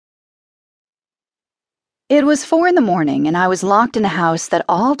It was 4 in the morning, and I was locked in a house that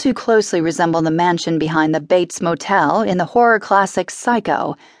all too closely resembled the mansion behind the Bates Motel in the horror classic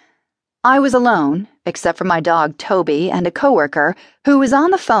Psycho. I was alone, except for my dog Toby and a coworker who was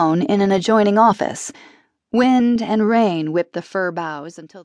on the phone in an adjoining office. Wind and rain whipped the fir boughs until